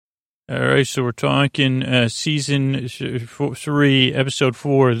All right, so we're talking season 3, episode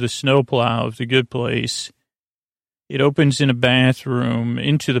 4, The Snowplow of The Good Place. It opens in a bathroom,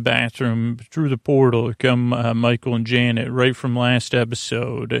 into the bathroom, through the portal come Michael and Janet, right from last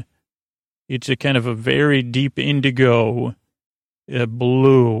episode. It's a kind of a very deep indigo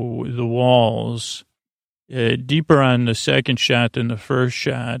blue, the walls. Deeper on the second shot than the first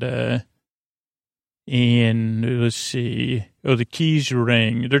shot. And let's see. Oh, the keys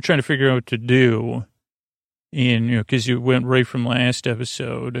ring. They're trying to figure out what to do. And, because you went right from last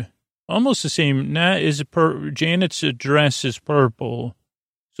episode. Almost the same. Janet's dress is purple.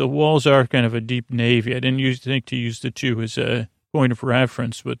 So walls are kind of a deep navy. I didn't think to use the two as a point of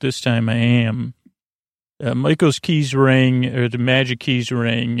reference, but this time I am. Michael's keys ring, or the magic keys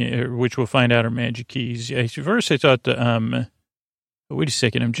ring, which we'll find out are magic keys. At first I thought wait a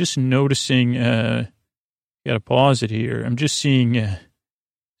second, I'm just noticing, got to pause it here. I'm just seeing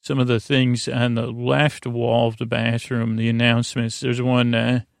some of the things on the left wall of the bathroom, the announcements. There's one,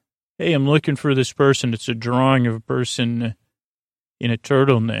 hey, I'm looking for this person. It's a drawing of a person in a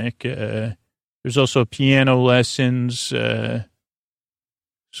turtleneck. There's also piano lessons, film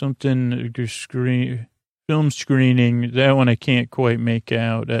screening. That one I can't quite make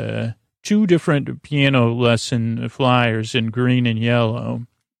out. 2 different piano lesson flyers in green and yellow.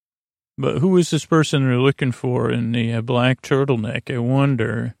 But who is this person they're looking for in the black turtleneck? I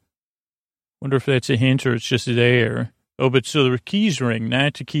wonder. Wonder if that's a hint or it's just there. Oh, but so the keys ring,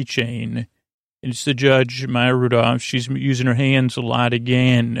 not the keychain. It's the judge, Maya Rudolph. She's using her hands a lot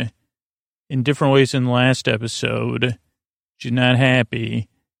again in different ways than the last episode. She's not happy.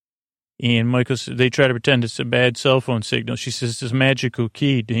 And Michael, they try to pretend it's a bad cell phone signal. She says, this magical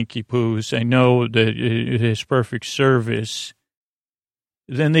key, Dinky Poos. I know that it has perfect service.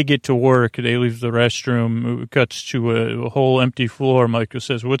 Then they get to work. They leave the restroom. It cuts to a whole empty floor. Michael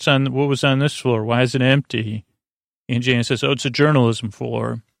says, what was on this floor? Why is it empty? And Janet says, oh, it's a journalism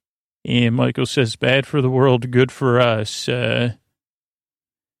floor. And Michael says, bad for the world, good for us.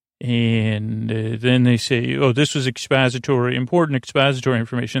 And then they say, oh, this was important expository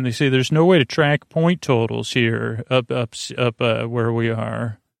information. They say there's no way to track point totals here up where we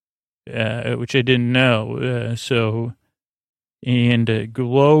are, which I didn't know. And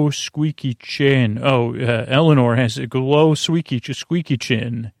glow squeaky chin. Oh, Eleanor has a glow squeaky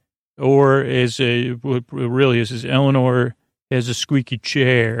chin. Or what really is Eleanor has a squeaky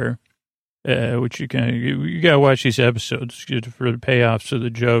chair. Which you gotta watch these episodes for the payoffs of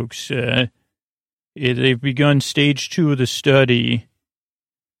the jokes. They've begun stage 2 of the study.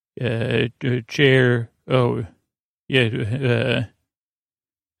 Chair. Oh, yeah.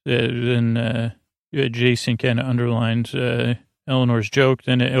 Then Jason kind of underlines Eleanor's joke.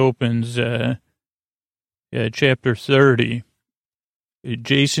 Then it opens chapter 30.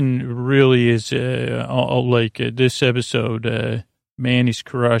 Jason really is like this episode. Man, he's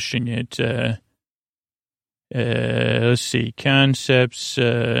crushing it. Let's see. Concepts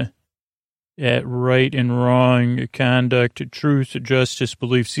at right and wrong, conduct, truth, justice,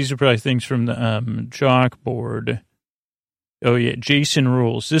 beliefs. These are probably things from the chalkboard. Oh, yeah. Jason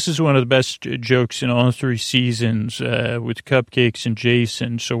rules. This is one of the best jokes in all 3 seasons with Cupcakes and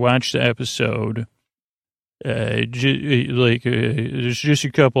Jason. So watch the episode. There's just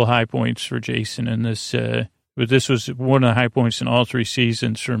a couple high points for Jason in this but this was one of the high points in all 3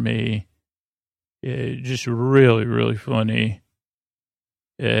 seasons for me. Just really, really funny.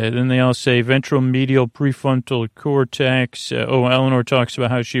 Then they all say ventral medial prefrontal cortex. Eleanor talks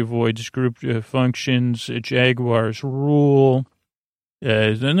about how she avoids group functions. Jaguars rule.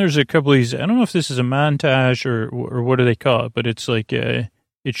 Then there's a couple of these. I don't know if this is a montage or what do they call it, but it's like it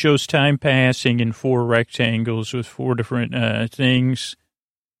shows time passing in 4 rectangles with 4 different things.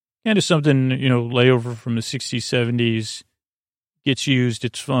 Kind of something, layover from the 60s, 70s, gets used.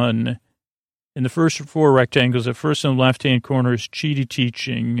 It's fun. In the first 4 rectangles, the first in the left-hand corner is Chidi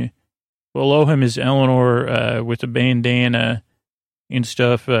teaching. Below him is Eleanor with a bandana and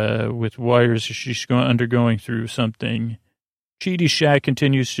stuff with wires. She's undergoing through something. Chidi's shot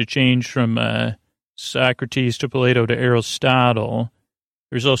continues to change from Socrates to Plato to Aristotle.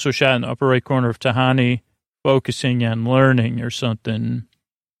 There's also a shot in the upper right corner of Tahani focusing on learning or something.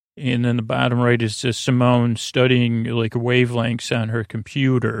 And then the bottom right is Simone studying like wavelengths on her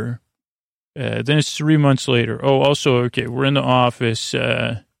computer. Then it's 3 months later. Oh, also, okay, we're in the office.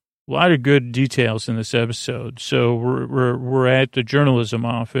 A lot of good details in this episode. So we're at the journalism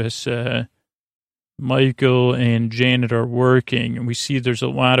office. Michael and Janet are working, and we see there's a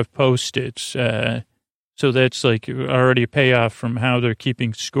lot of Post-its. So that's like already a payoff from how they're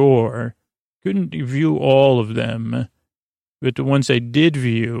keeping score. Couldn't view all of them. But the ones I did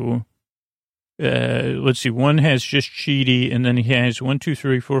view, let's see, one has just Cheaty, and then he has 1, 2,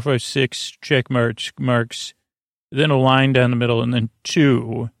 3, 4, 5, 6 check marks, then a line down the middle, and then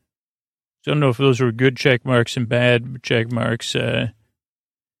 2. So I don't know if those were good check marks and bad check marks.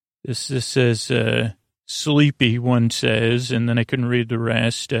 This says sleepy, one says, and then I couldn't read the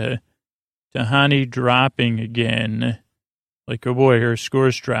rest. Tahani dropping again. Like, oh boy, her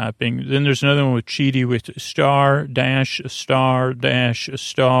score's dropping. Then there's another one with Cheaty with star, dash, a star, dash, a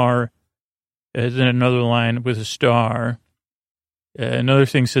star. Then another line with a star. Another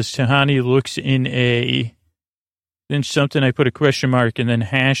thing says Tahani looks in a. Then something I put a question mark and then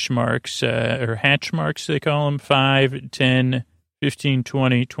hash marks, or hatch marks they call them, 5, 10, 15,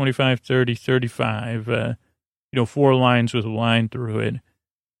 20, 25, 30, 35. 4 lines with a line through it.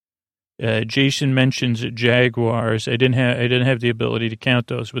 Jason mentions Jaguars. I didn't have the ability to count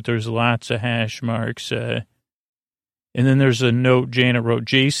those, but there's lots of hash marks. And then there's a note Janet wrote.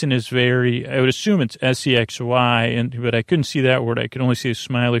 Jason is very, I would assume it's SEXY, but I couldn't see that word. I could only see a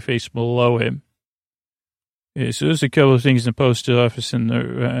smiley face below it. Yeah, so there's a couple of things in the post office and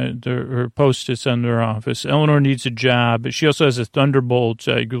their post-its on their office. Eleanor needs a job, but she also has a Thunderbolt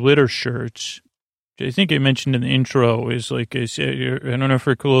glitter shirt. I think I mentioned in the intro is like, I don't know if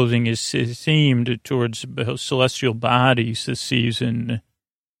her clothing is themed towards celestial bodies this season,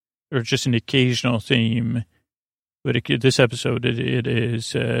 or just an occasional theme. But this episode, it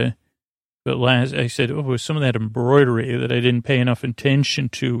is. But last, I said, oh, some of that embroidery that I didn't pay enough attention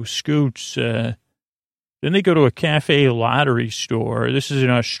to, Scoots. Then they go to a cafe lottery store. This is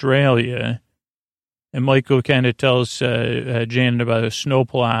in Australia. And Michael kind of tells Janet about a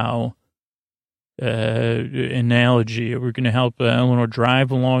snowplow analogy. We're going to help Eleanor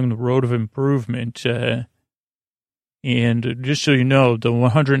drive along the road of improvement. And just so you know, the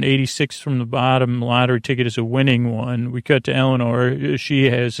 186 from the bottom lottery ticket is a winning one. We cut to Eleanor.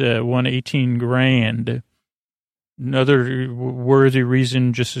 She has won 18 grand. Another worthy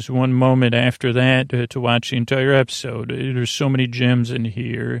reason, just as one moment after that, to watch the entire episode. There's so many gems in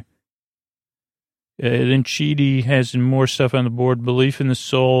here. Then Cheaty has more stuff on the board. Belief in the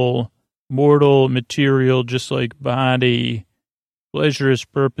soul, mortal, material, just like body, pleasure is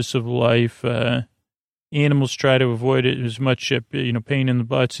purpose of life. Animals try to avoid it as much, pain in the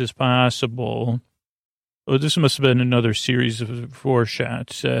butts as possible. Oh, this must have been another series of 4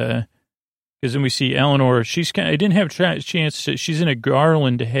 shots. Because then we see Eleanor, I didn't have a chance to, she's in a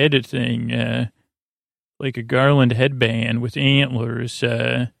garland head thing, like a garland headband with antlers,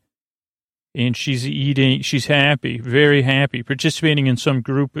 and she's happy, very happy, participating in some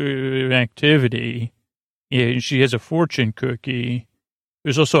group activity. Yeah, she has a fortune cookie.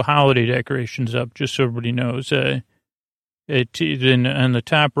 There's also holiday decorations up, just so everybody knows. Then on the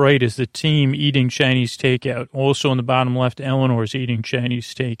top right is the team eating Chinese takeout. Also on the bottom left, Eleanor's eating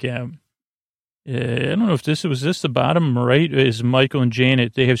Chinese takeout. I don't know if this the bottom right is Michael and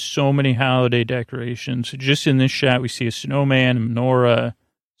Janet. They have so many holiday decorations. Just in this shot, we see a snowman, menorah.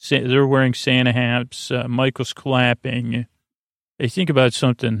 They're wearing Santa hats. Michael's clapping. I think about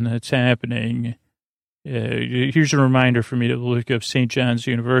something that's happening. Here's a reminder for me to look up St. John's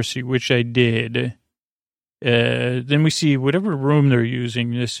University, which I did. Then we see whatever room they're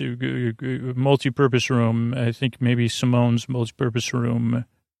using, this multi-purpose room. I think maybe Simone's multi-purpose room.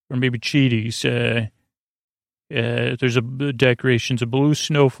 Or maybe Cheaty's. There's decorations, a blue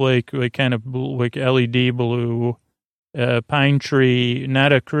snowflake, like kind of blue, like LED blue, pine tree,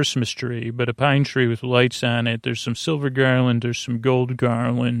 not a Christmas tree, but a pine tree with lights on it. There's some silver garland. There's some gold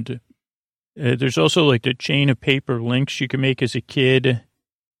garland. There's also like the chain of paper links you can make as a kid.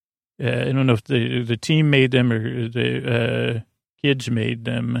 I don't know if the team made them or the kids made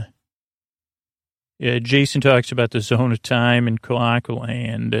them. Jason talks about the zone of time in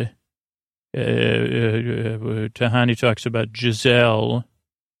Clockland. Tahani talks about Giselle.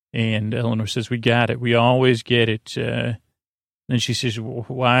 And Eleanor says, we got it. We always get it. Then she says,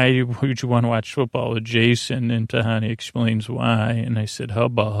 why would you want to watch football with Jason? And Tahani explains why. And I said,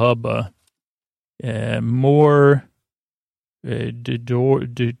 hubba, hubba. More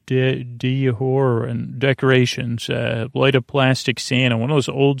horror and decorations, light up plastic Santa, one of those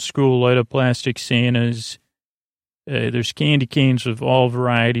old school light up plastic Santas. There's candy canes of all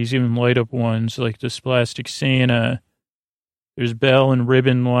varieties, even light up ones like this plastic Santa. There's bell and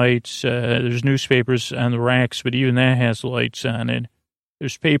ribbon lights. There's newspapers on the racks, but even that has lights on it.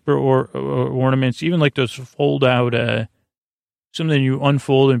 There's paper or ornaments, even like those fold out, something you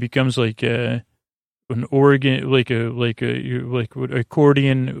unfold and becomes like an organ, like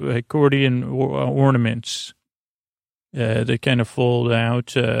accordion ornaments that kind of fold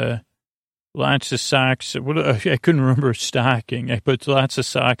out. lots of socks. I couldn't remember stocking. I put lots of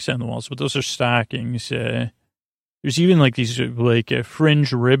socks on the walls, but those are stockings. There's even like these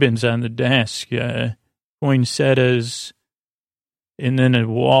fringe ribbons on the desk, poinsettias, and then a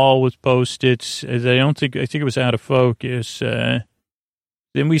wall with Post-its. I think it was out of focus. Then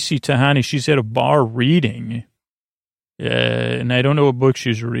we see Tahani. She's at a bar reading. And I don't know what book she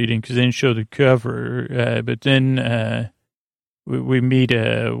was reading because they didn't show the cover. But then we meet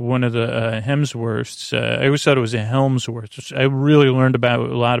one of the Hemsworths. I always thought it was a Helmsworth. I really learned a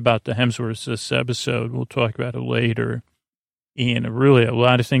lot about the Hemsworths this episode. We'll talk about it later. And really a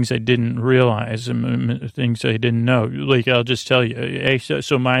lot of things I didn't realize and things I didn't know. Like, I'll just tell you.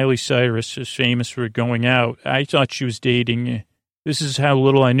 So Miley Cyrus is famous for going out. I thought she was dating. This is how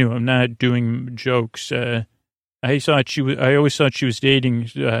little I knew. I'm not doing jokes. I always thought she was dating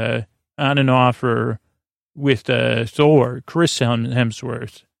on and off with Thor, Chris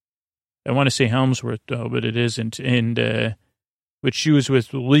Hemsworth. I want to say Helmsworth though, but it isn't. And but she was with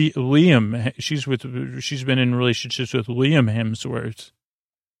Liam. She's been in relationships with Liam Hemsworth.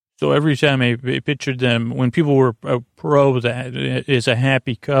 So every time I pictured them, when people were pro that is a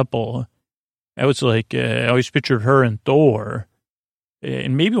happy couple, I was like, I always pictured her and Thor.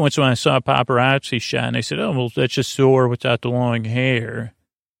 And maybe once when I saw a paparazzi shot, and I said, oh, well, that's just Thor without the long hair.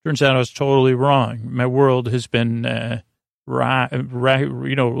 Turns out I was totally wrong. My world has been, it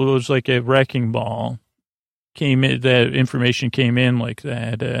was like a wrecking ball. That information came in like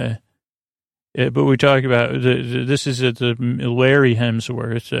that. But we talk about, this is the Larry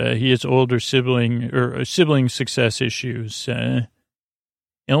Hemsworth. He has older sibling success issues.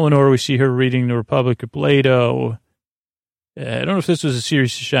 Eleanor, we see her reading The Republic of Plato. I don't know if this was a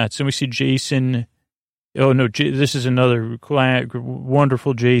series of shots. Then we see Jason. Oh, no, this is another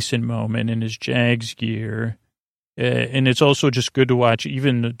wonderful Jason moment in his Jags gear. And it's also just good to watch,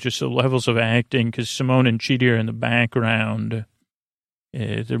 even just the levels of acting, because Simone and Chidi are in the background.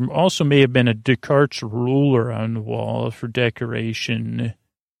 There also may have been a Descartes ruler on the wall for decoration.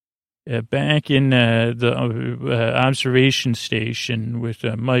 Back in the observation station with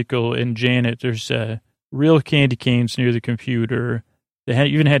Michael and Janet, there's real candy canes near the computer. They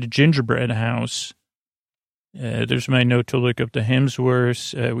even had a gingerbread house. There's my note to look up the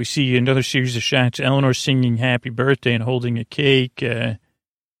Hemsworths. We see another series of shots. Eleanor singing happy birthday and holding a cake.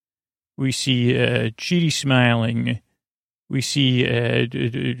 We see Chidi smiling. We see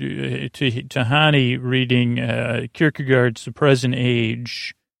Tahani reading Kierkegaard's The Present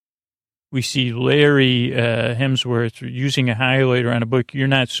Age. We see Larry Hemsworth using a highlighter on a book, You're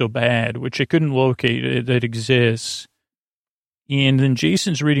Not So Bad, which I couldn't locate that exists. And then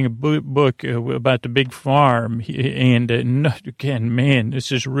Jason's reading a book about the big farm. Again, man,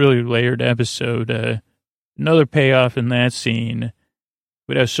 this is a really layered episode. Another payoff in that scene.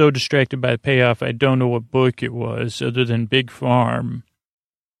 But I was so distracted by the payoff, I don't know what book it was other than Big Farm.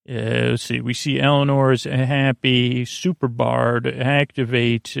 Let's see. We see Eleanor's happy, super barred,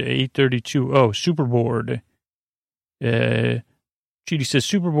 activate, 8:32. Oh, super bored. Chidi says,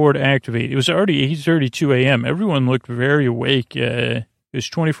 Superboard activate. It was already 8:32 a.m. Everyone looked very awake. It was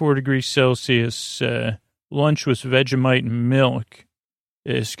 24 degrees Celsius. Lunch was Vegemite and milk.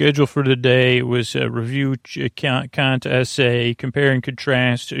 Schedule for the day was a review Kant essay, compare and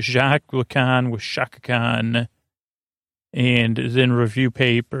contrast Jacques Lacan with Chaka Khan, and then review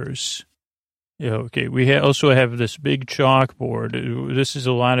papers. Okay, we also have this big chalkboard. This is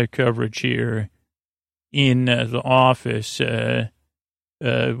a lot of coverage here in the office.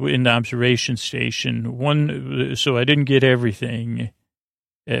 In the observation station. So I didn't get everything,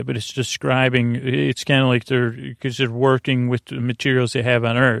 but it's describing, it's kind of like because they're working with the materials they have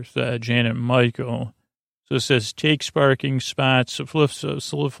on Earth, Janet and Michael. So it says, take sparking spots, flips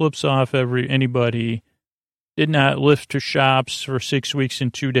off anybody, did not lift to shops for 6 weeks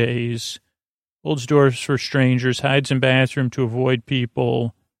and 2 days, holds doors for strangers, hides in bathroom to avoid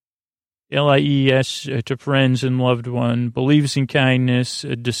people, LIES to friends and loved one, believes in kindness,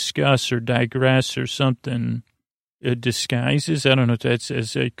 discuss or digress or something, disguises, I don't know what that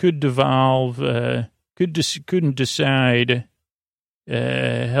says, could devolve, couldn't decide,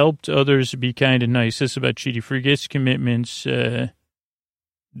 helped others be kind and nice. This is about Chidi, forgets commitments,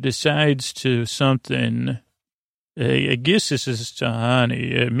 decides to something. I guess this is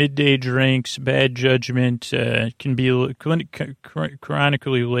Tahani. Midday drinks, bad judgment, can be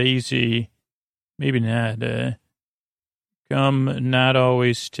chronically lazy. Maybe not. Come, not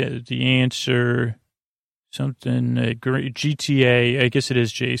always the answer. Something, GTA, I guess it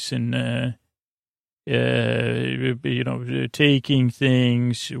is Jason. Taking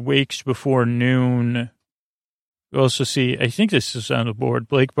things, wakes before noon. We also see, I think this is on the board,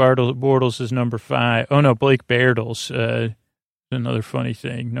 Blake Bortles is number 5. Oh, no, Blake Bertles, another funny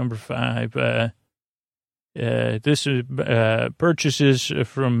thing, number 5. This is purchases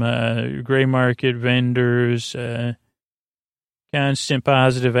from gray market vendors, constant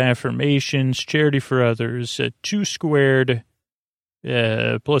positive affirmations, charity for others, 2 squared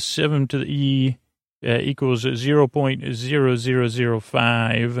plus 7 to the E equals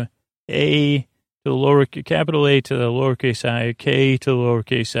 0.0005. A to the lower capital A to the lowercase I, K to the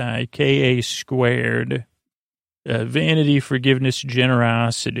lowercase I, KA squared. Vanity, forgiveness,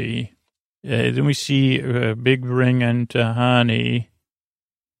 generosity. Then we see a big ring on Tahani.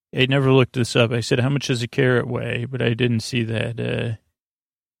 I never looked this up. I said, how much does a carat weigh? But I didn't see that.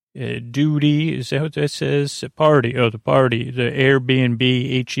 Duty, is that what that says? Party. Oh, the party. The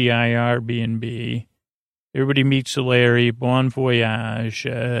Airbnb, Heirbnb. Everybody meets Larry. Bon voyage.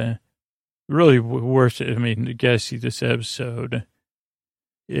 Really worth it. I mean, you gotta see this episode.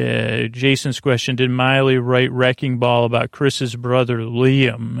 Jason's question, did Miley write Wrecking Ball about Chris's brother,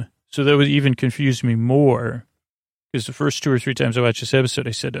 Liam? So that would even confuse me more. Because the first 2 or 3 times I watched this episode,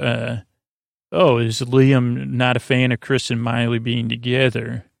 I said, is Liam not a fan of Chris and Miley being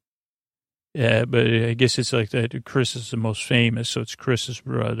together? But I guess it's like that. Chris is the most famous, so it's Chris's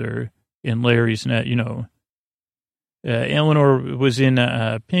brother, and Larry's not, Eleanor was in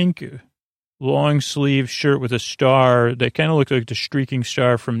a pink long sleeve shirt with a star that kind of looked like the streaking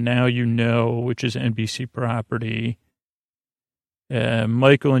star from Now You Know, which is NBC property.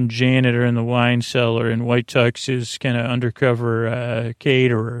 Michael and Janet are in the wine cellar, and white tuxes, kind of undercover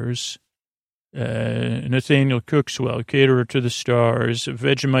caterers. Nathaniel Cookswell, caterer to the stars.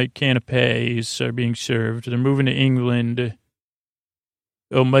 Vegemite canapes are being served. They're moving to England.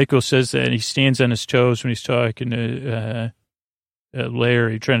 Oh, Michael says that, and he stands on his toes when he's talking to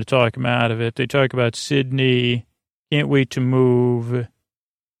Larry, trying to talk him out of it. They talk about Sydney. Can't wait to move.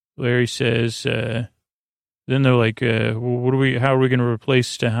 Larry says, then they're like, how are we going to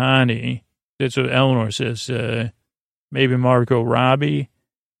replace Tahani? That's what Eleanor says. Maybe Margot Robbie.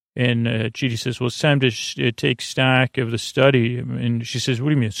 And Chidi says, well, it's time to take stock of the study. And she says, what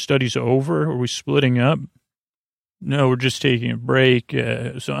do you mean? Study's over? Are we splitting up? No, we're just taking a break.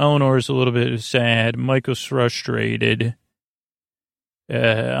 So Eleanor is a little bit sad. Michael's frustrated.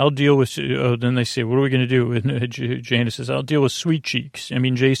 I'll deal with, then they say, what are we going to do? And Janice says, I'll deal with Sweet Cheeks. I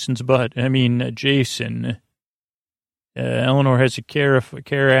mean, Jason's butt. I mean, Jason. Eleanor has a carafe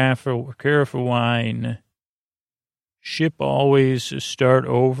of wine. Ship always start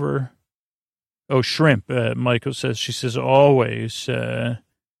over. Oh, shrimp, Michael says. She says, always. And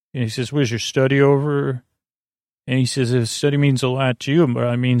he says, what is your study over? And he says, the study means a lot to you,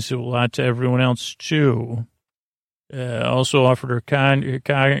 but it means a lot to everyone else, too. Also offered her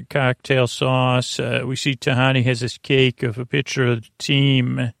cocktail sauce. We see Tahani has this cake of a picture of the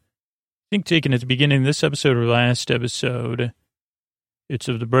team. I think taken at the beginning of this episode or last episode. It's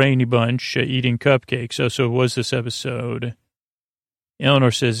of the Brainy Bunch eating cupcakes. So it was this episode.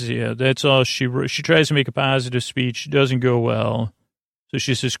 Eleanor says, yeah, that's all. She tries to make a positive speech. Doesn't go well. So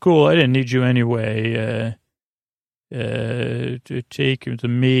she says, cool, I didn't need you anyway. To take to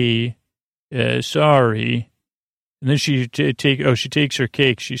me. Sorry. And then she takes her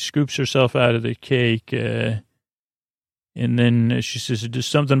cake. She scoops herself out of the cake. And then she says, there's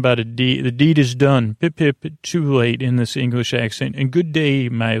something about a deed. The deed is done. Pip, pip, too late in this English accent. And good day,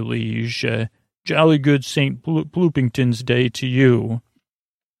 my liege. Jolly good St. Ploopington's Day to you.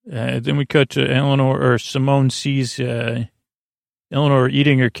 Then we cut to Eleanor, or Simone sees Eleanor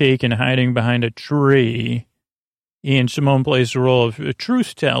eating her cake and hiding behind a tree. And Simone plays the role of a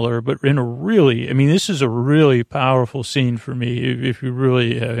truth teller, but in a really, I mean, this is a really powerful scene for me, if you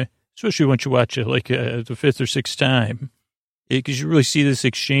really, especially once you watch it like the 5th or 6th time, because you really see this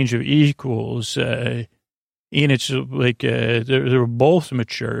exchange of equals, and it's like they're both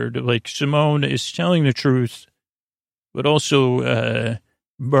matured. Like Simone is telling the truth, but also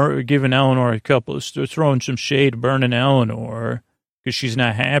giving Eleanor a couple, throwing some shade, burning Eleanor because she's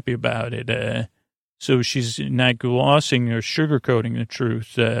not happy about it. So she's not glossing or sugarcoating the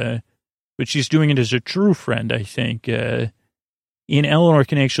truth, but she's doing it as a true friend, I think. And Eleanor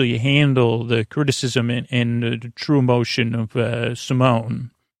can actually handle the criticism and the true emotion of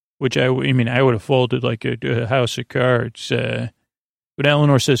Simone, which I mean, I would have folded like a house of cards. But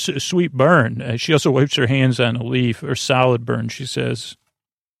Eleanor says, sweet burn. She also wipes her hands on a leaf, or solid burn, she says.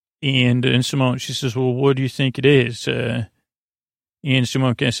 And Simone, she says, well, what do you think it is? And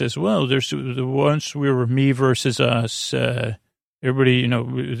Simone kind of says, well, there's once we were me versus us. Everybody,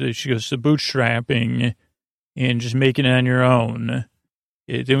 she goes, the bootstrapping and just making it on your own.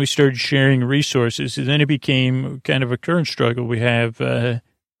 Then we started sharing resources, and then it became kind of a current struggle. We have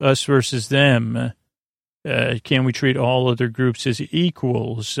us versus them. Can we treat all other groups as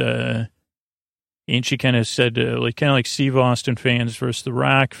equals? And she kind of said, kind of like Steve Austin fans versus the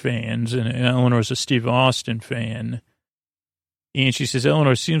Rock fans, and Eleanor's a Steve Austin fan. And she says,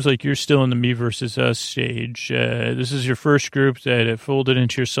 Eleanor, seems like you're still in the me versus us stage. This is your first group that folded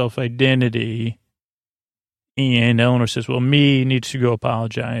into your self-identity. And Eleanor says, well, me needs to go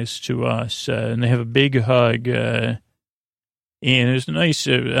apologize to us. And they have a big hug. And it's nice.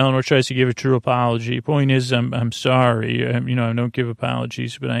 Eleanor tries to give a true apology. Point is, I'm sorry. I don't give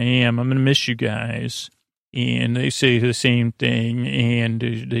apologies, but I am. I'm going to miss you guys. And they say the same thing. And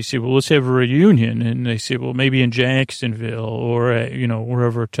they say, well, let's have a reunion. And they say, well, maybe in Jacksonville or,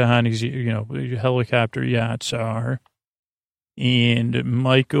 wherever Tahani's, helicopter yachts are. And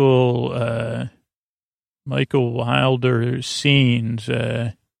Michael Wilder scenes,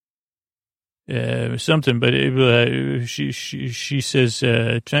 something, but she says,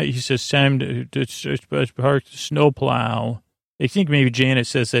 he says, time to park the snowplow. I think maybe Janet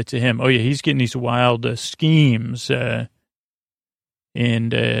says that to him. Oh yeah, he's getting these wild schemes. And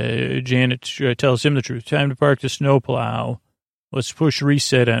Janet tells him the truth. Time to park the snowplow. Let's push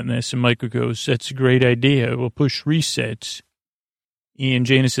reset on this. And Michael goes, that's a great idea. We'll push resets. And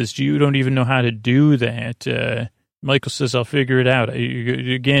Janet says, you don't even know how to do that. Michael says, I'll figure it out.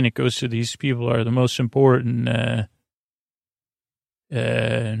 Again, it goes to these people are the most important.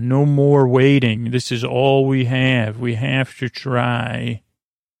 No more waiting. This is all we have. We have to try.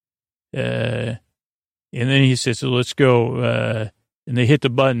 And then he says, so let's go. And they hit the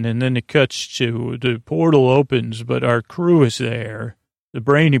button, and then it cuts to the portal opens, but our crew is there, the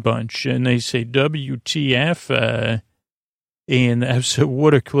Brainy Bunch, and they say, WTF. And the episode,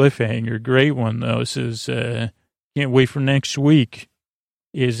 what a cliffhanger. Great one, though. It says, can't wait for next week.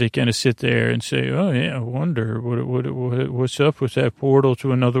 Is they kind of sit there and say, oh, yeah, I wonder what's up with that portal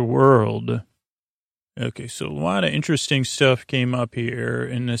to another world. Okay, so a lot of interesting stuff came up here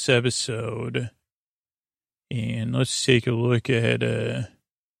in this episode. And let's take a look at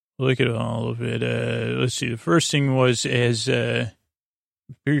all of it. Let's see. The first thing was as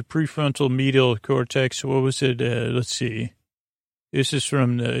prefrontal medial cortex. What was it? Let's see. This is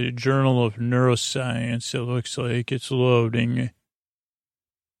from the Journal of Neuroscience. It looks like it's loading.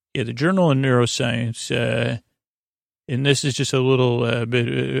 Yeah, the Journal of Neuroscience. And this is just a little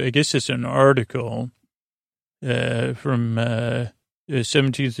bit, I guess it's an article from the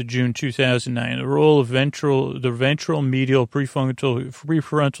 17th of June, 2009. The role of the ventral medial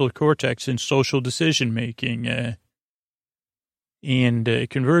prefrontal cortex in social decision-making. And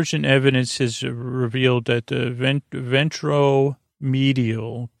convergent evidence has revealed that the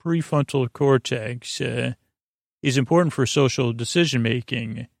ventromedial prefrontal cortex is important for social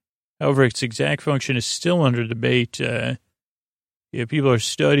decision-making. However, its exact function is still under debate. People are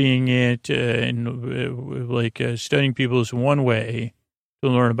studying it, studying people is one way to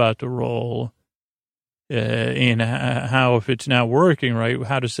learn about the role. And how, if it's not working right,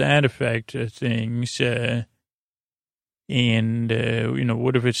 how does that affect things? What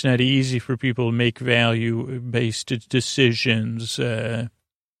if it's not easy for people to make value-based decisions? And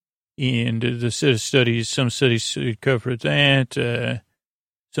the set of studies, some studies cover that.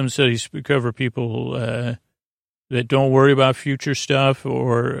 Some studies cover people that don't worry about future stuff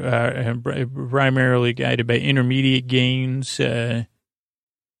or are primarily guided by intermediate gains.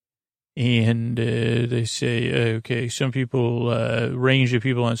 And they say, okay, some people, range of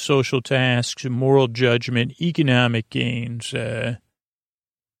people on social tasks, moral judgment, economic gains,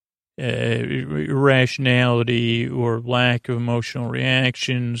 irrationality or lack of emotional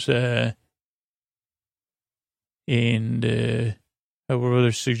reactions, and however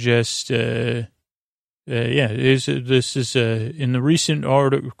others suggest, this is in the recent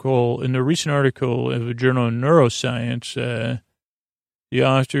article of the Journal of Neuroscience. The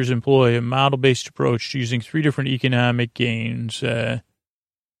authors employ a model-based approach to using 3 different economic gains. So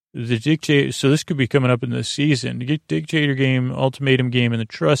this could be coming up in this season. The dictator game, ultimatum game, and the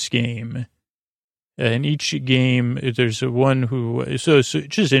trust game. In each game, there's one who. So it's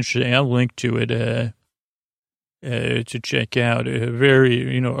just interesting. I'll link to it to check out. A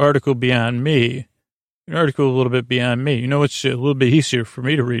very article beyond me. An article a little bit beyond me. It's a little bit easier for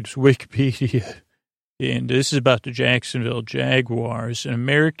me to read. It's Wikipedia. And this is about the Jacksonville Jaguars, an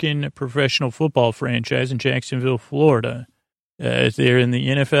American professional football franchise in Jacksonville, Florida. They're in the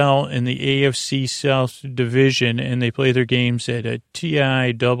NFL and the AFC South Division, and they play their games at a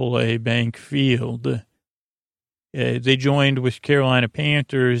TIAA Bank Field. They joined with Carolina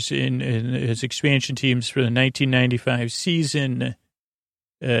Panthers in as expansion teams for the 1995 season.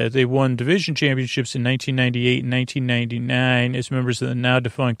 They won division championships in 1998 and 1999 as members of the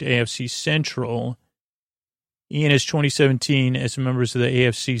now-defunct AFC Central, and as 2017 as members of the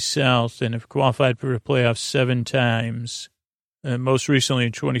AFC South, and have qualified for the playoffs 7 times. Most recently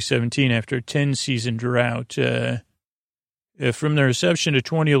in 2017 after a 10-season drought. From their inception to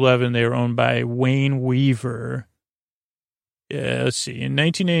 2011, they were owned by Wayne Weaver. Let's see. In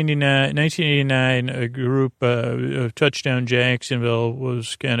 1989, a group of Touchdown Jacksonville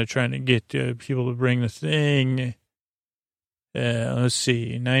was kind of trying to get people to bring the thing. Let's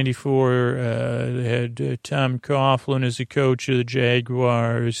see. 94, they had Tom Coughlin as the coach of the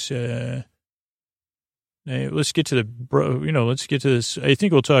Jaguars. Let's get to let's get to this. I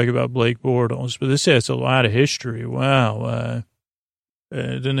think we'll talk about Blake Bortles, but this has a lot of history. Wow.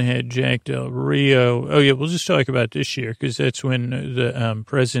 Then they had Jack Del Rio. Oh, yeah, we'll just talk about this year because that's when the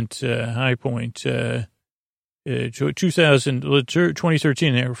present high point, 2013,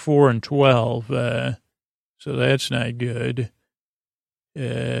 they were 4-12. So that's not good.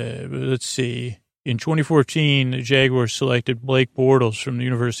 But let's see. In 2014, the Jaguars selected Blake Bortles from the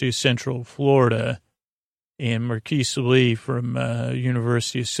University of Central Florida and Marquise Lee from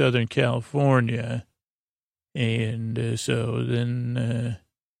University of Southern California. And so then,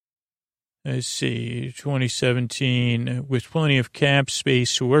 let's see, 2017, with plenty of cap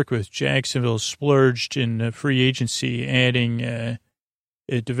space to work with, Jacksonville splurged in free agency, adding a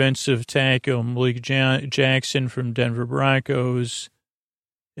defensive tackle, Malik Jackson from Denver Broncos,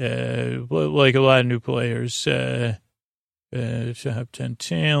 like a lot of new players, top 10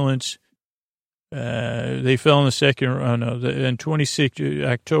 talents. They fell in the second round. In 26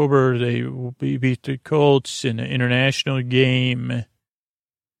 October, they beat the Colts in an international game.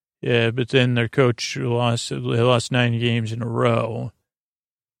 But then their coach lost. They lost 9 games in a row.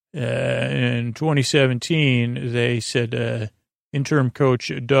 In 2017, they said interim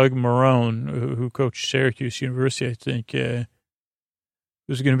coach Doug Marrone, who coached Syracuse University, I think,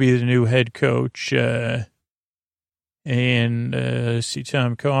 was going to be the new head coach. And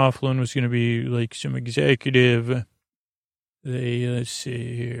Tom Coughlin was going to be like some executive. Let's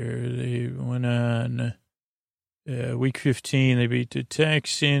see here. They went on week 15. They beat the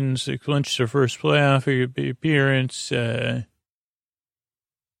Texans. They clinched their first playoff appearance. They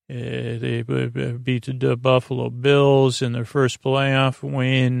beat the Buffalo Bills in their first playoff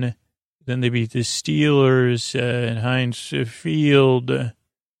win. Then they beat the Steelers in Heinz Field.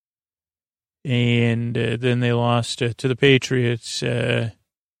 And then they lost to the Patriots. So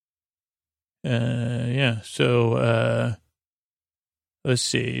let's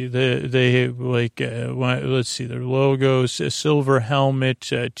see. They like let's see their logos: a silver helmet,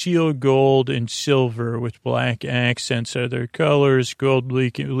 teal, gold, and silver with black accents are their colors. Gold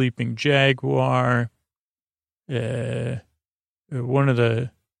leaping jaguar. One of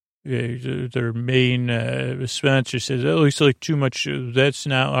their main sponsor says, that looks like too much. That's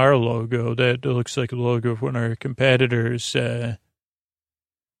not our logo. That looks like a logo of one of our competitors.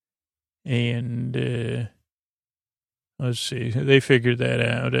 And let's see. They figured that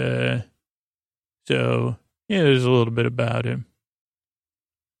out. So, yeah, there's a little bit about him.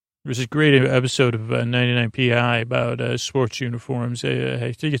 There's a great episode of 99 PI about sports uniforms.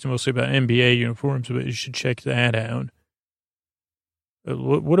 I think it's mostly about NBA uniforms, but you should check that out.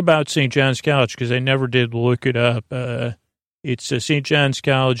 What about St. John's College? Because I never did look it up. It's St. John's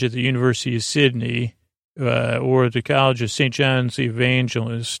College at the University of Sydney, or the College of St. John's the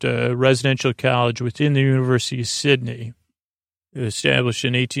Evangelist, residential college within the University of Sydney. Established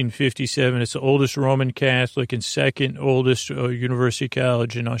in 1857, it's the oldest Roman Catholic and second oldest university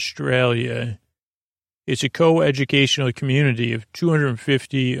college in Australia. It's a co-educational community of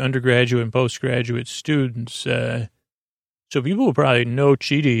 250 undergraduate and postgraduate students. So people will probably know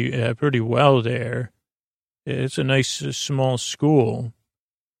Chidi pretty well there. It's a nice small school.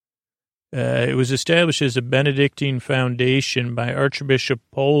 It was established as a Benedictine foundation by Archbishop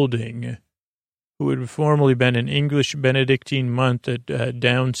Polding, who had formerly been an English Benedictine monk at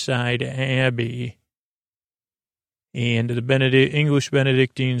Downside Abbey. And the English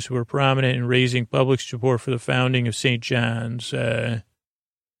Benedictines were prominent in raising public support for the founding of St. John's.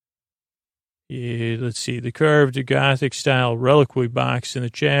 Let's see, the carved Gothic-style reliquary box in the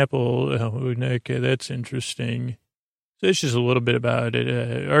chapel. Oh, okay, that's interesting. So it's just a little bit about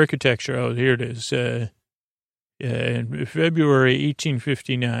it. Architecture, oh, here it is. In February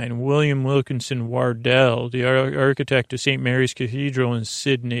 1859, William Wilkinson Wardell, the architect of St. Mary's Cathedral in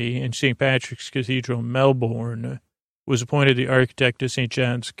Sydney and St. Patrick's Cathedral in Melbourne, was appointed the architect of St.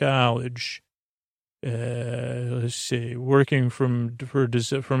 John's College. Let's see, working from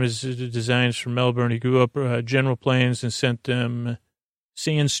his designs from Melbourne, he grew up general plans and sent them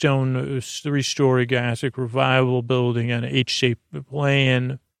sandstone 3-story Gothic revival building on an H-shaped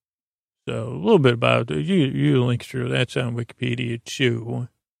plan. So a little bit about it. You link through. That's on Wikipedia, too.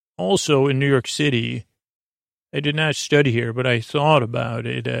 Also, in New York City, I did not study here, but I thought about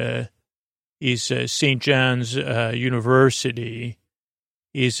it, is St. John's University.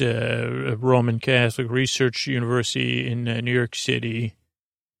 Is a Roman Catholic research university in New York City,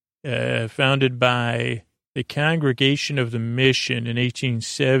 founded by the Congregation of the Mission in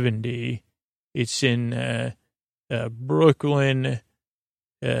 1870. It's in Brooklyn.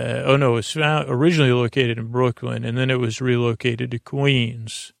 It was originally located in Brooklyn, and then it was relocated to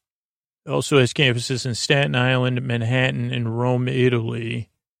Queens. It also has campuses in Staten Island, Manhattan, and Rome, Italy,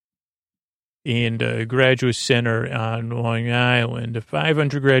 and a graduate center on Long Island. 5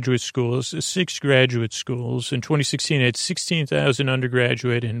 undergraduate schools, 6 graduate schools. In 2016, it had 16,000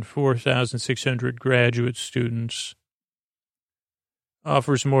 undergraduate and 4,600 graduate students.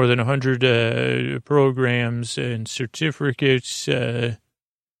 Offers more than 100 programs and certificates.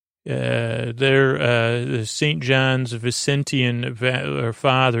 The St. John's Vicentian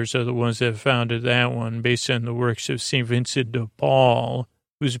fathers are the ones that founded that one, based on the works of St. Vincent de Paul,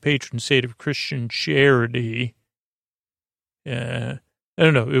 who's a patron saint of Christian charity. I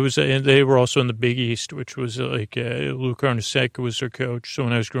don't know. It was, and they were also in the Big East, which was like Lou Carnesecca was their coach. So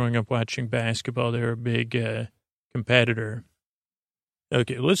when I was growing up watching basketball, they were a big competitor.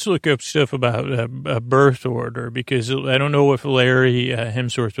 Okay, let's look up stuff about a birth order, because I don't know if Larry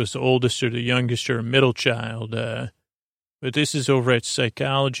Hemsworth was the oldest or the youngest or a middle child, but this is over at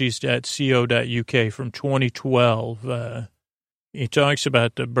psychologies.co.uk from 2012. He talks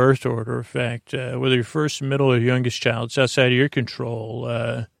about the birth order effect, whether your first, middle, or youngest child. It's outside of your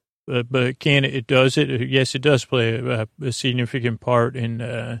control, but can it does it? Yes, it does play a significant part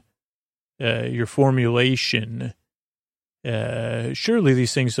in your formulation. Surely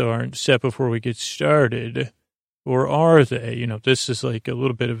these things aren't set before we get started, or are they? You know, this is like a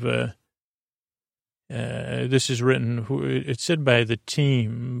little bit of a, this is written, it's said by the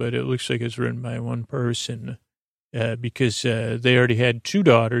team, but it looks like it's written by one person, because they already had 2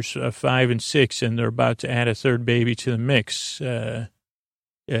 daughters, 5 and 6, and they're about to add a 3rd baby to the mix.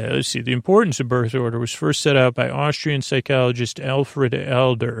 Let's see. The importance of birth order was first set out by Austrian psychologist Alfred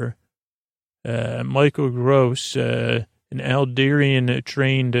Elder. Michael Gross, an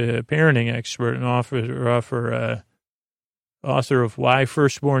Alderian-trained parenting expert and author of Why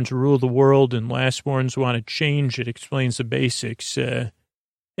Firstborns Rule the World and Lastborns Want to Change It, explains the basics.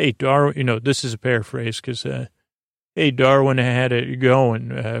 Hey, Darwin, you know, this is a paraphrase because, hey, Darwin had it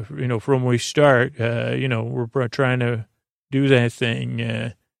going, you know, from we start, you know, we're trying to do that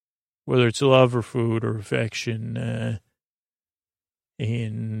thing, whether it's love or food or affection,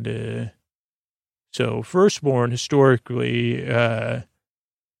 so firstborn historically are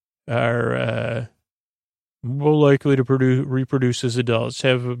more likely to reproduce as adults,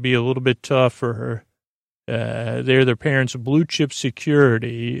 be a little bit tougher. They're their parents' blue chip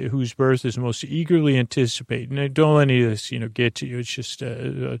security, whose birth is most eagerly anticipated. And don't let any of this, you know, get to you. It's just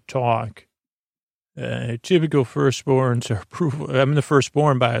a talk. Typical firstborns are approval. I'm the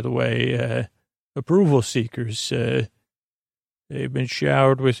firstborn, by the way. Approval seekers. They've been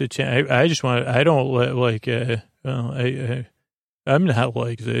showered with attention. I just want. I don't like. Well, I'm not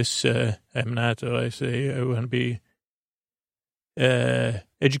like this. I'm not. Though I say I want to be.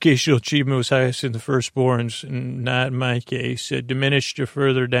 Educational achievement was highest in the firstborns, not in my case. Diminished or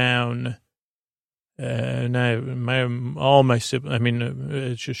further down. And all my siblings. I mean,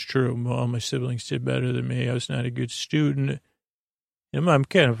 it's just true. All my siblings did better than me. I was not a good student. I'm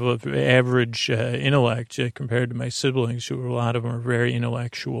kind of average intellect compared to my siblings, who a lot of them are very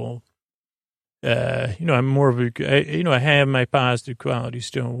intellectual. You know, I'm more of I have my positive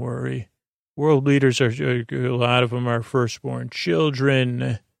qualities, don't worry. World leaders a lot of them are firstborn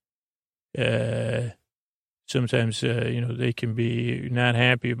children. Sometimes, you know, they can be not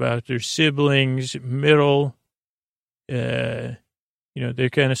happy about their siblings, middle. You know, they're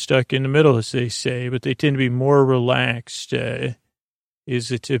kind of stuck in the middle, as they say, but they tend to be more relaxed.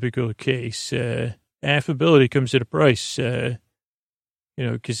 Is a typical case. Affability comes at a price, you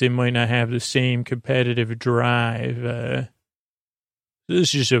know, because they might not have the same competitive drive. This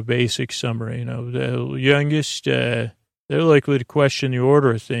is just a basic summary, you know. The youngest, they're likely to question the order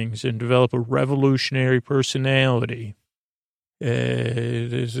of things and develop a revolutionary personality.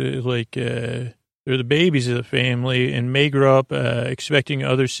 There's they're the babies of the family and may grow up expecting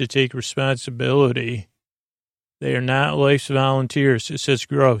others to take responsibility. They are not life's volunteers. It says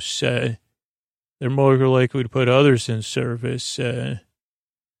gross. They're more likely to put others in service.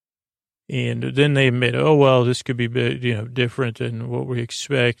 And then they admit, oh, well, this could be, different than what we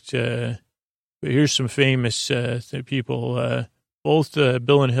expect. But here's some famous people. Both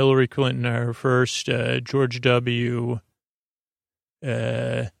Bill and Hillary Clinton are first. George W.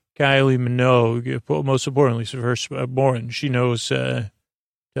 Kylie Minogue, most importantly, is firstborn. She knows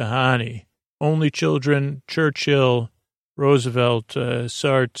Tahani. Only children, Churchill, Roosevelt,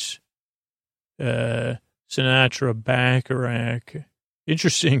 Sartre, Sinatra, Bacharach.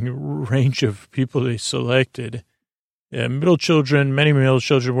 Interesting range of people they selected. Many middle children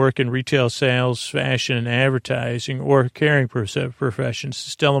work in retail sales, fashion, and advertising, or caring professions.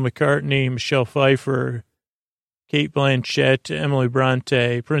 Stella McCartney, Michelle Pfeiffer, Kate Blanchett, Emily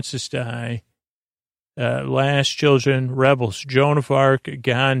Bronte, Princess Di. Last children, rebels, Joan of Arc,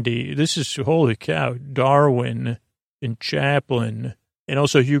 Gandhi. This is, holy cow, Darwin and Chaplin, and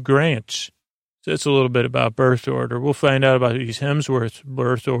also Hugh Grant. So that's a little bit about birth order. We'll find out about these Hemsworth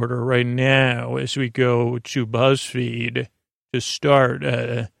birth order right now as we go to BuzzFeed to start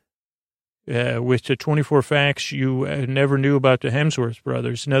with the 24 facts you never knew about the Hemsworth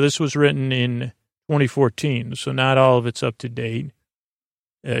brothers. Now, this was written in 2014, so not all of it's up to date,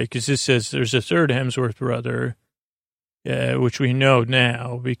 because this says there's a third Hemsworth brother, which we know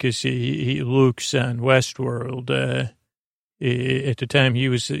now because Luke's on Westworld. At the time,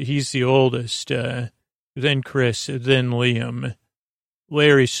 he's the oldest, then Chris, then Liam.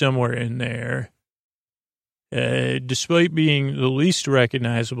 Larry's somewhere in there. Despite being the least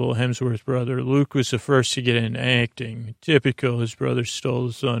recognizable Hemsworth brother, Luke was the first to get into acting. Typical, his brother stole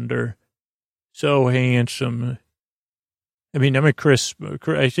the thunder. So handsome. I mean, I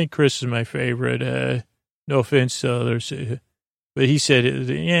think Chris is my favorite. No offense to others. But he said,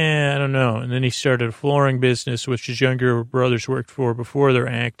 I don't know. And then he started a flooring business, which his younger brothers worked for before their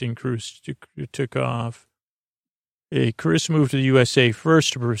acting careers took off. Chris moved to the USA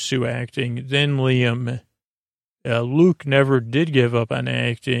first to pursue acting, then Liam. Luke never did give up on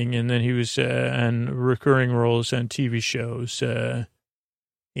acting, and then he was on recurring roles on TV shows. And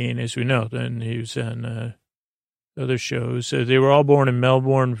as we know, then he was on other shows. They were all born in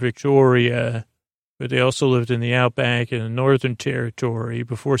Melbourne, Victoria, but they also lived in the outback in the Northern Territory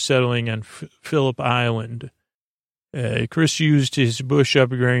before settling on Phillip Island. Chris used his bush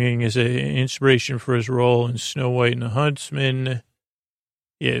upbringing as an inspiration for his role in Snow White and the Huntsman.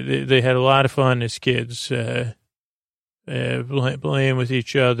 Yeah, they had a lot of fun as kids, playing with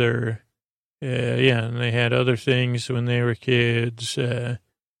each other. And they had other things when they were kids. A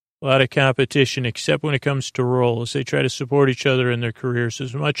lot of competition, except when it comes to roles. They try to support each other in their careers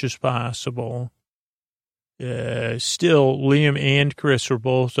as much as possible. Still, Liam and Chris were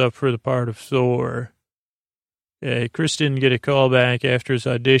both up for the part of Thor. Chris didn't get a call back after his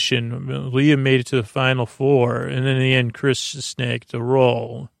audition. Liam made it to the final four, and then in the end, Chris snagged the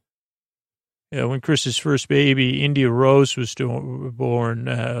role. When Chris's first baby, India Rose, was born,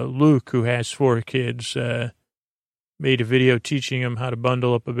 Luke, who has 4 kids, made a video teaching him how to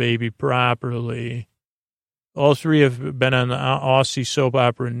bundle up a baby properly. All 3 have been on the Aussie soap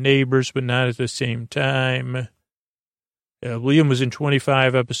opera Neighbors, but not at the same time. Liam was in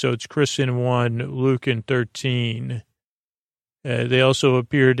 25 episodes, Chris in 1, Luke in 13. They also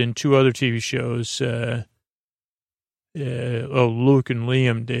appeared in 2 other TV shows. Luke and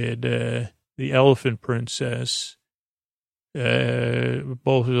Liam did. The Elephant Princess.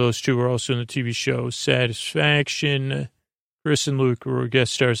 Both of those 2 were also in the TV show Satisfaction. Chris and Luke were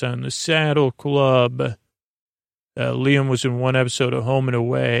guest stars on The Saddle Club. Liam was in 1 episode of Home and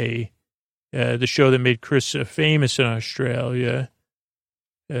Away, the show that made Chris famous in Australia.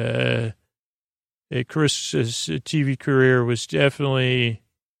 Chris's TV career was definitely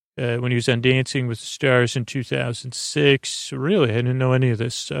when he was on Dancing with the Stars in 2006. Really, I didn't know any of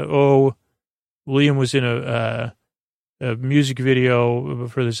this. Liam was in a music video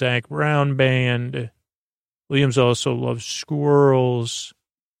for the Zac Brown Band. Liam's also loves squirrels.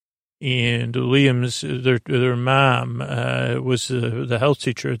 And Liam's, their mom was the health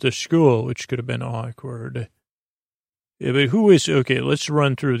teacher at the school, which could have been awkward. Yeah, but let's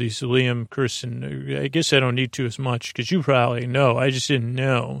run through these Liam, Chris, and I guess I don't need to as much because you probably know. I just didn't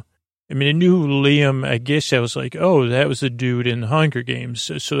know. I mean, I knew Liam. I guess I was like, oh, that was the dude in the Hunger Games.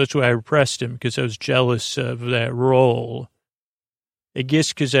 So that's why I repressed him, because I was jealous of that role. I guess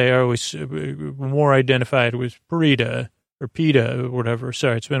because I always more identified with PETA or whatever.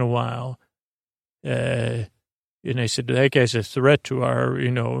 Sorry, it's been a while. And I said, that guy's a threat to our,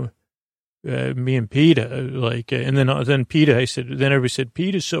 me and PETA. And then PETA, then everybody said,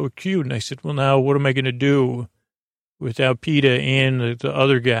 PETA's so cute. And I said, well, now what am I going to do without PETA and the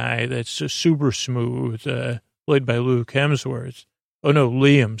other guy that's super smooth, played by Luke Hemsworth? Oh, no,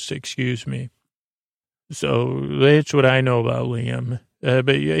 Liam's, excuse me. So that's what I know about Liam.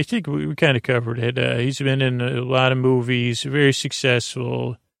 But yeah, I think we kind of covered it. He's been in a lot of movies, very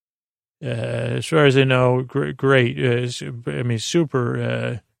successful. As far as I know, great. I mean,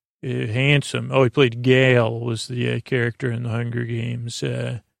 super handsome. Oh, he played Gale, was the character in the Hunger Games.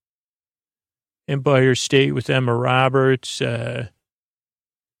 Empire State with Emma Roberts.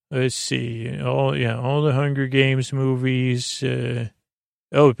 Let's see. All the Hunger Games movies.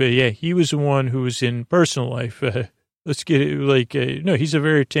 But yeah, he was the one who was in Personal Life. Let's get it no, he's a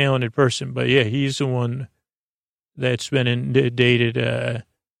very talented person, but yeah, he's the one that's been dated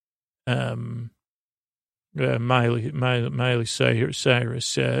Miley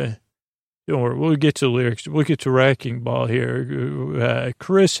Cyrus. Don't worry, we'll get to lyrics. We'll get to Wrecking Ball here.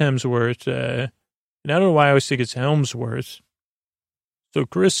 Chris Hemsworth. And I don't know why I always think it's Helmsworth. So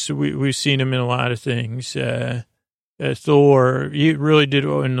Chris, we've seen him in a lot of things. Thor, he really did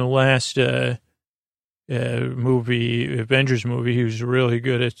in the last movie, Avengers movie. He was really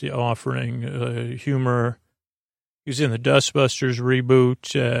good at the offering humor. He was in the Dustbusters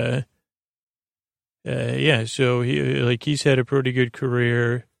reboot. So he's had a pretty good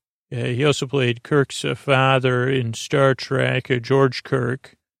career. He also played Kirk's father in Star Trek, George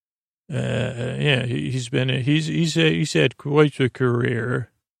Kirk. He's had quite a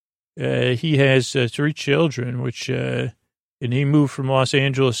career. He has 3 children, and he moved from Los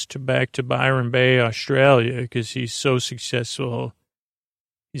Angeles back to Byron Bay, Australia, because he's so successful.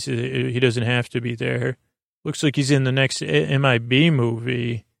 He said he doesn't have to be there. Looks like he's in the next MIB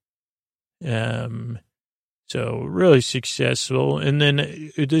movie. So really successful. And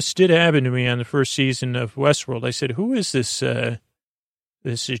then this did happen to me on the first season of Westworld. I said, "Who is this?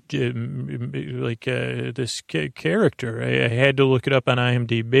 This character?" I had to look it up on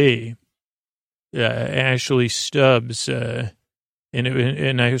IMDb. Ashley Stubbs,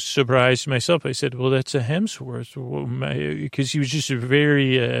 and I was surprised myself. I said, "Well, that's a Hemsworth," because he was just a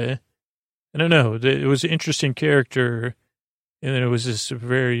very, I don't know. It was an interesting character, and then it was this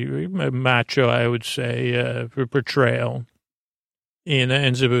very macho, I would say, portrayal. And that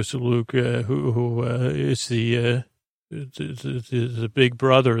ends up with Luke, who is the big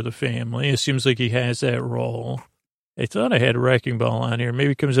brother of the family. It seems like he has that role. I thought I had a Wrecking Ball on here.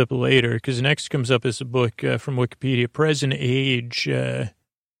 Maybe it comes up later, because next comes up as a book from Wikipedia, Present Age,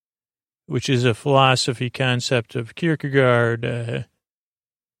 which is a philosophy concept of Kierkegaard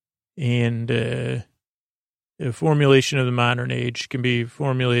and a formulation of the modern age can be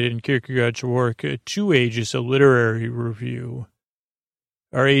formulated in Kierkegaard's work, Two Ages, a Literary Review.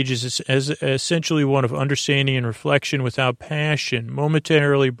 Our age is essentially one of understanding and reflection without passion,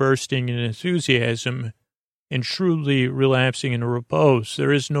 momentarily bursting in enthusiasm and shrewdly relapsing into repose.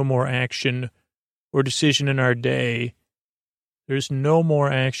 There is no more action or decision in our day. There's no more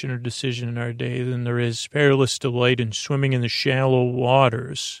action or decision in our day than there is perilous delight in swimming in the shallow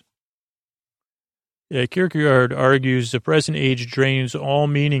waters. Kierkegaard argues the present age drains all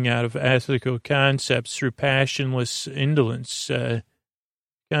meaning out of ethical concepts through passionless indolence.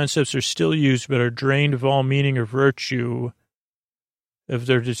 Concepts are still used but are drained of all meaning or virtue, of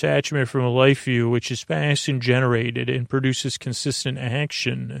their detachment from a life view which is passion-generated and produces consistent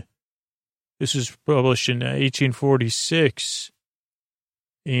action. This was published in 1846,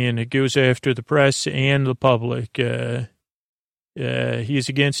 and it goes after the press and the public. He is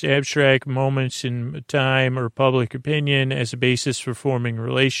against abstract moments in time or public opinion as a basis for forming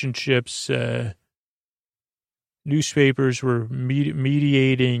relationships. Newspapers were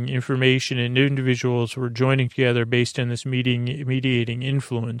mediating information, and individuals were joining together based on this mediating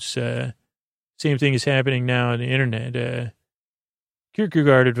influence. Same thing is happening now on the internet.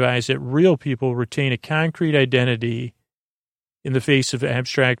 Kierkegaard advised that real people retain a concrete identity in the face of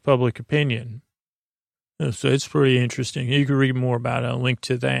abstract public opinion. So it's pretty interesting. You can read more about it. I'll link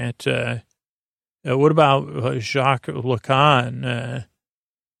to that. What about Jacques Lacan?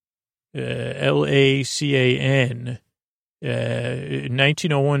 Lacan,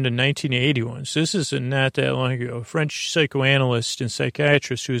 1901 to 1981. So this is not that long ago. A French psychoanalyst and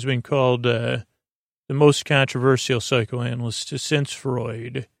psychiatrist who has been called the most controversial psychoanalyst since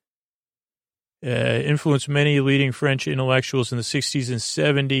Freud. Influenced many leading French intellectuals in the 60s and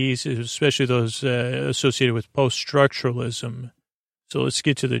 70s, especially those associated with post-structuralism. So let's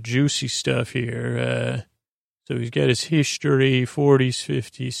get to the juicy stuff here. So he's got his history, 40s,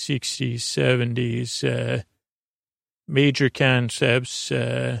 50s, 60s, 70s, major concepts.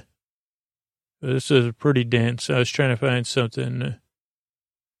 This is pretty dense. I was trying to find something.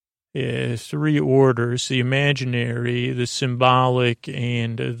 3 orders, the imaginary, the symbolic,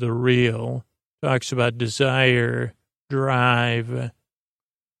 and the real. Talks about desire, drive,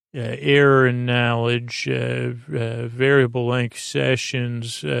 error in knowledge, variable length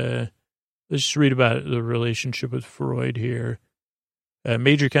sessions. Let's just read about the relationship with Freud here.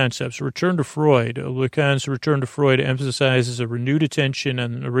 Major concepts. Return to Freud. Lacan's Return to Freud emphasizes a renewed attention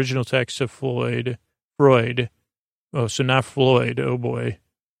on the original text of Freud. Oh, so not Floyd. Oh, boy.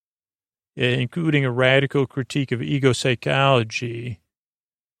 Including a radical critique of ego psychology,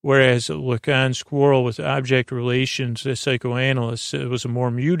 whereas Lacan's quarrel with object relations as psychoanalysts was a more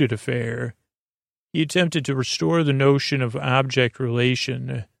muted affair. He attempted to restore the notion of object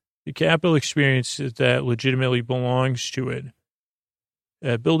relation, the capital experience that legitimately belongs to it,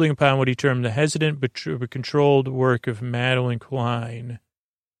 building upon what he termed the hesitant but controlled work of Madeline Klein.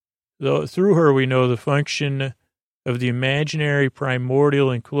 Through her, we know the function of the imaginary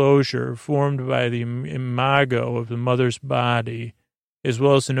primordial enclosure formed by the imago of the mother's body, as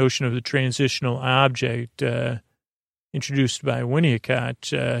well as the notion of the transitional object introduced by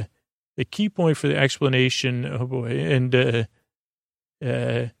Winnicott. The key point for the explanation,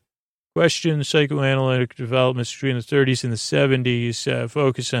 question psychoanalytic developments between the 30s and the 70s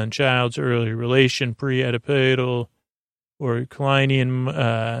focus on child's early relation, pre-Oedipal or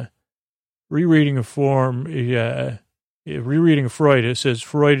Kleinian rereading of form. Rereading of Freud, it says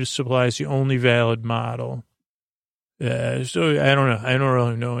Freud supplies the only valid model. So I don't know. I don't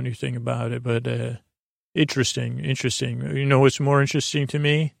really know anything about it, but interesting. You know what's more interesting to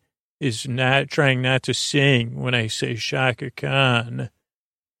me is trying not to sing when I say Shaka Khan.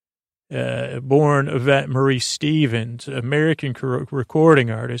 Born Yvette Marie Stevens, American recording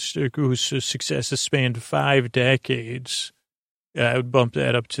artist whose success has spanned 5 decades. I would bump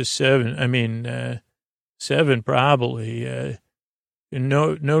that up to 7. 7 probably.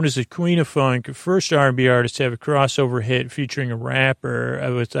 Known as the Queen of Funk, first R&B artist to have a crossover hit featuring a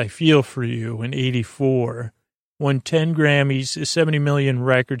rapper with "I Feel for You" in '84. Won 10 Grammys, 70 million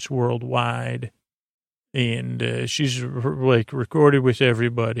records worldwide, and she's recorded with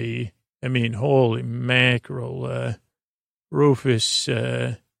everybody. Holy mackerel. Rufus,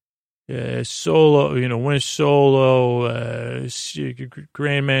 solo, went solo,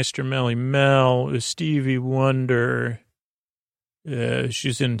 Grandmaster Melly Mel, Stevie Wonder.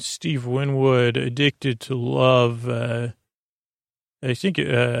 She's in Steve Winwood, Addicted to Love. I think,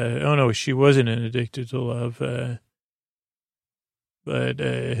 no, she wasn't in Addicted to Love. But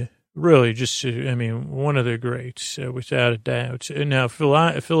really just, one of the greats, without a doubt. And now,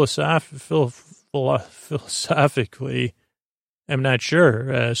 philosophically, I'm not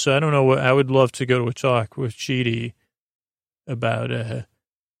sure. So I don't know I would love to go to a talk with Chidi about the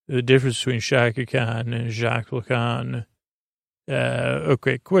difference between Shaka Khan and Jacques Lacan.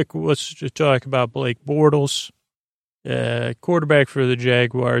 Okay, quick, let's just talk about Blake Bortles. Quarterback for the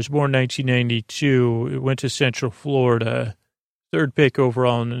Jaguars, born 1992, went to Central Florida, 3rd pick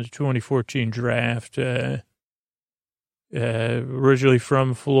overall in the 2014 draft. Originally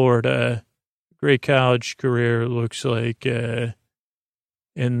from Florida, great college career, looks like.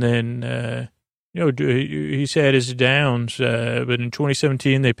 And then, he's had his downs, but in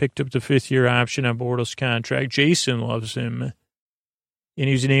 2017, they picked up the 5th-year option on Bortles' contract. Jason loves him. And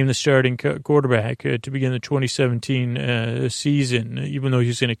he was named the starting quarterback to begin the 2017 season, even though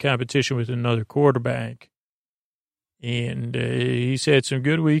he's in a competition with another quarterback. And he's had some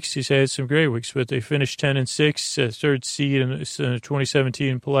good weeks. He's had some great weeks, but they finished 10-6, 3rd seed in the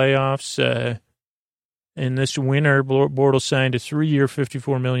 2017 playoffs. And this winter, Bortles signed a 3-year,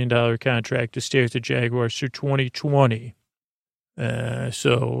 $54 million contract to stay with the Jaguars through 2020. Blake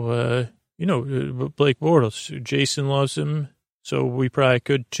Bortles, Jason loves him. So we probably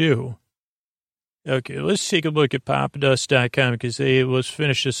could too. Okay, let's take a look at popdust.com because let's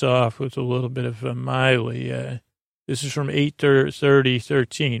finish this off with a little bit of Miley. This is from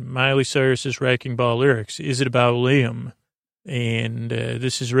 8/30/13. Miley Cyrus's Wrecking Ball lyrics. Is it about Liam? And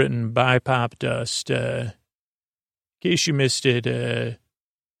this is written by Popdust. In case you missed it,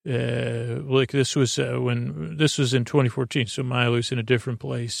 this was when this was in 2014, so Miley's in a different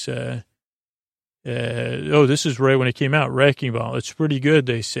place. This is right when it came out, Wrecking Ball. It's pretty good,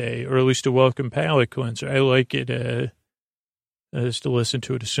 they say, or at least a welcome palate cleanser. I like it, just to listen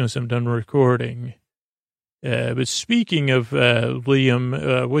to it as soon as I'm done recording. But speaking of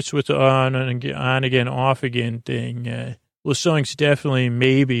Liam, what's with the on again, off again thing? The song's definitely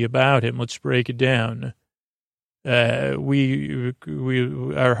maybe about him. Let's break it down. Our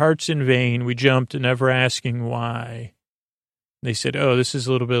hearts in vain. We jumped, never asking why. They said, this is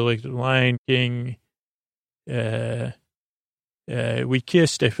a little bit like the Lion King. We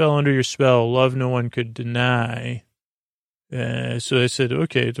kissed, I fell under your spell, love no one could deny. So I said,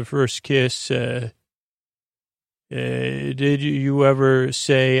 okay, the first kiss, Did you ever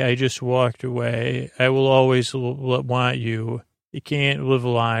say, I just walked away? I will always want you. You can't live a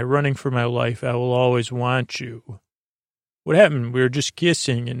lie. Running for my life, I will always want you. What happened? We were just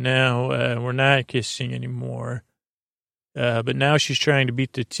kissing, and now we're not kissing anymore. But now she's trying to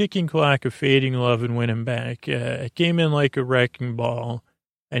beat the ticking clock of fading love and win him back. I came in like a wrecking ball.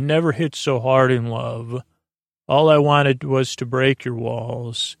 I never hit so hard in love. All I wanted was to break your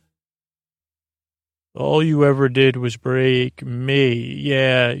walls. All you ever did was break me.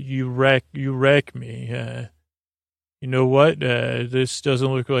 Yeah, you wreck me. You know what? This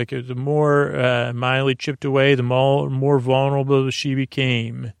doesn't look like it. The more Miley chipped away, the more vulnerable she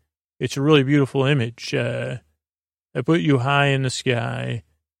became. It's a really beautiful image. I put you high in the sky,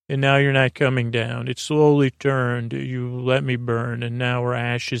 and now you're not coming down. It slowly turned. You let me burn, and now we're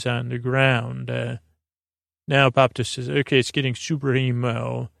ashes on the ground. Now Popta says, okay, it's getting super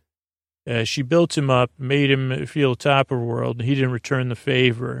emo. She built him up, made him feel top of the world, and he didn't return the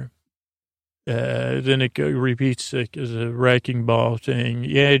favor. Then it repeats like as a wrecking ball thing.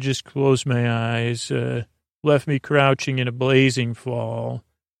 Yeah, I just closed my eyes, left me crouching in a blazing fall.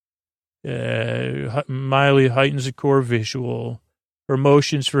 Miley heightens the core visual. Her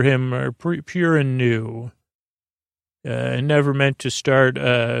emotions for him are pure and new. I never meant to start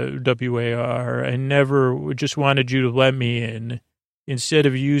WAR. I never just wanted you to let me in. Instead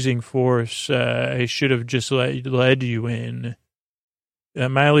of using force, I should have just led you in.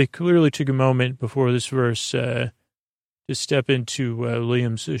 Miley clearly took a moment before this verse to step into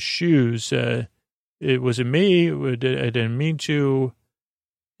Liam's shoes. It wasn't me. I didn't mean to.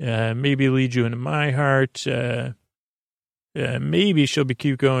 Maybe lead you into my heart. Maybe she'll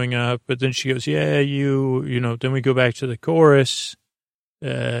keep going up. But then she goes, yeah, you know, then we go back to the chorus.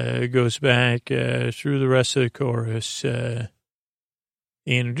 It goes back through the rest of the chorus.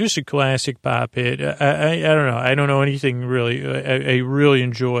 And just a classic pop hit. I don't know. I don't know anything really. I really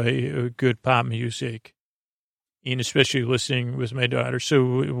enjoy good pop music, and especially listening with my daughter.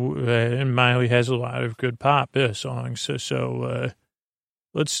 So, and Miley has a lot of good pop songs. So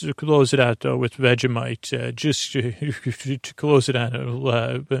let's close it out, though, with Vegemite, just to close it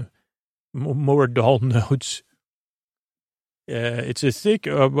on more dull notes. It's a thick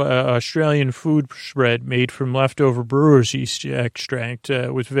Australian food spread made from leftover brewer's yeast extract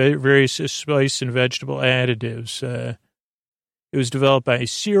with various spice and vegetable additives. It was developed by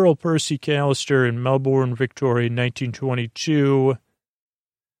Cyril Percy Callister in Melbourne, Victoria, in 1922.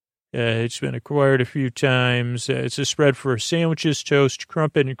 It's been acquired a few times. It's a spread for sandwiches, toast,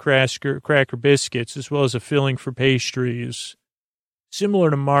 crumpet, and cracker biscuits, as well as a filling for pastries. Similar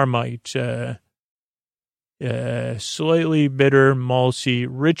to Marmite, slightly bitter, malty,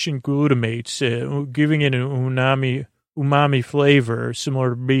 rich in glutamates, giving it an umami flavor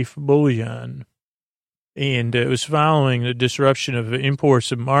similar to beef bouillon. And it was following the disruption of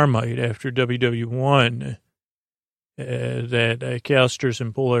imports of Marmite after WW1 that Callister's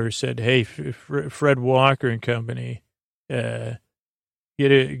employer said, hey, Fred Walker and Company, this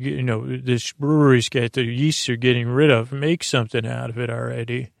brewery's got the yeast they're getting rid of, make something out of it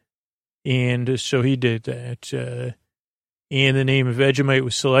already. And so he did that. And the name of Vegemite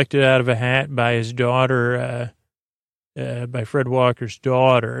was selected out of a hat by his daughter, by Fred Walker's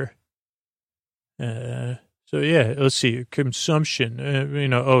daughter. So, yeah, let's see. Consumption,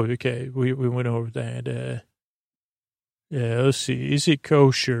 okay, we went over that. Let's see. Is it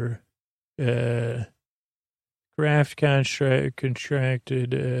kosher? Kraft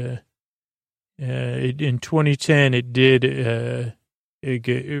contracted. In 2010, it did. It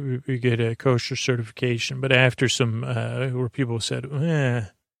get a kosher certification, but after some where people said, I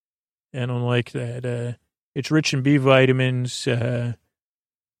don't like that. It's rich in B vitamins.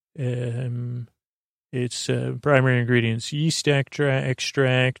 Its primary ingredients: yeast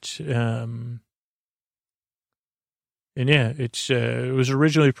extract. And yeah, it was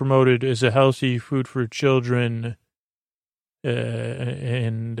originally promoted as a healthy food for children,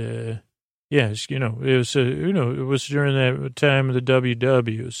 yes, it was during that time of the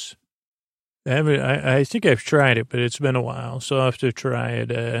WWs. I think I've tried it, but it's been a while, so I'll have to try it.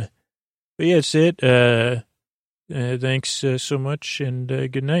 But yeah, that's it. Thanks so much, and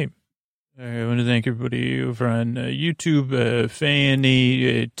good night. I want to thank everybody over on YouTube,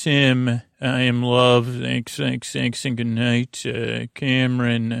 Fanny, Tim, I am Love, thanks, and good night.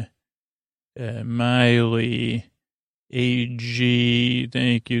 Cameron, Miley, AG,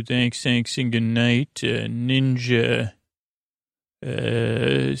 thank you, thanks, and good night. Ninja,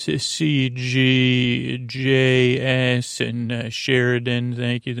 CG, JS, and Sheridan,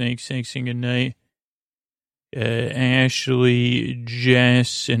 thank you, thanks, and good night. Ashley,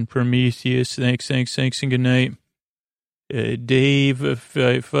 Jess, and Prometheus, thanks, and good night. Dave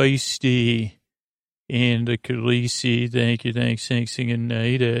Feisty, and Khaleesi, thank you, thanks, and good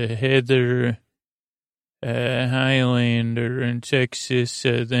night. Heather Highlander in Texas,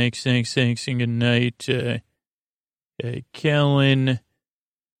 thanks, and good night. Kellen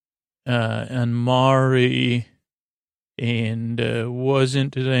and Mari, and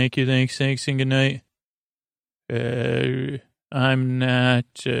wasn't, thank you, thanks, and good night. I'm not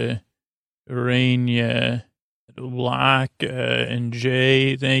Rainia, Locke, and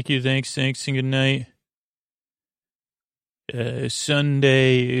Jay, thank you, thanks, and good night.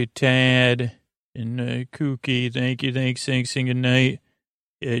 Sunday, Tad, and Kookie, thank you, thanks, and good night.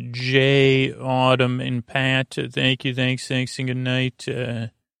 Jay, Autumn, and Pat, thank you, thanks, and good night.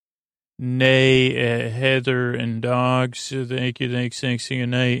 Nay, Heather, and Dogs, thank you, thanks, and good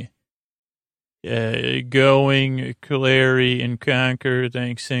night. Going, Clary, and Conquer,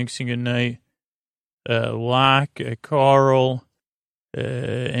 thanks, and good night. Locke, Carl,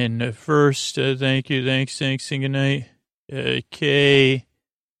 and First, thank you, thanks, and good night. K,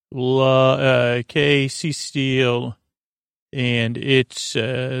 C. Steele, and it's,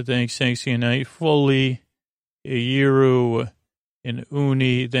 thanks, good night. Fully, Yuru, and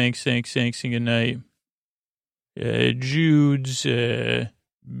Uni, thanks, good night. Jude's,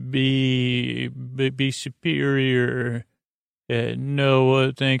 be superior.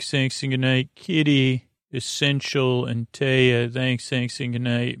 Noah, thanks, and good night. Kitty, Essential, and Taya, thanks, and good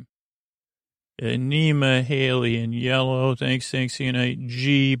night. Nima, Haley, and Yellow, thanks, and good night.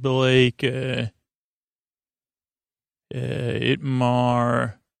 G. Blake,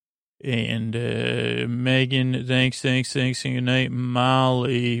 Itmar, and Megan, thanks, and good night.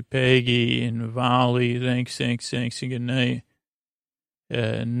 Molly, Peggy, and Volley, thanks, and good night.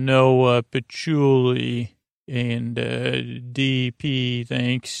 Noah, Patchouli, and DP,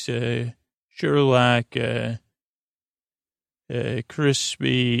 thanks. Sherlock,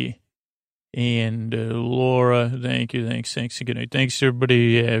 Crispy, and Laura, thank you, thanks, and good night. Thanks,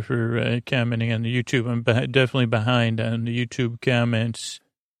 everybody, for commenting on the YouTube. I'm definitely behind on the YouTube comments,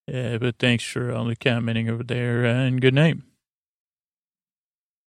 but thanks for all the commenting over there, and good night.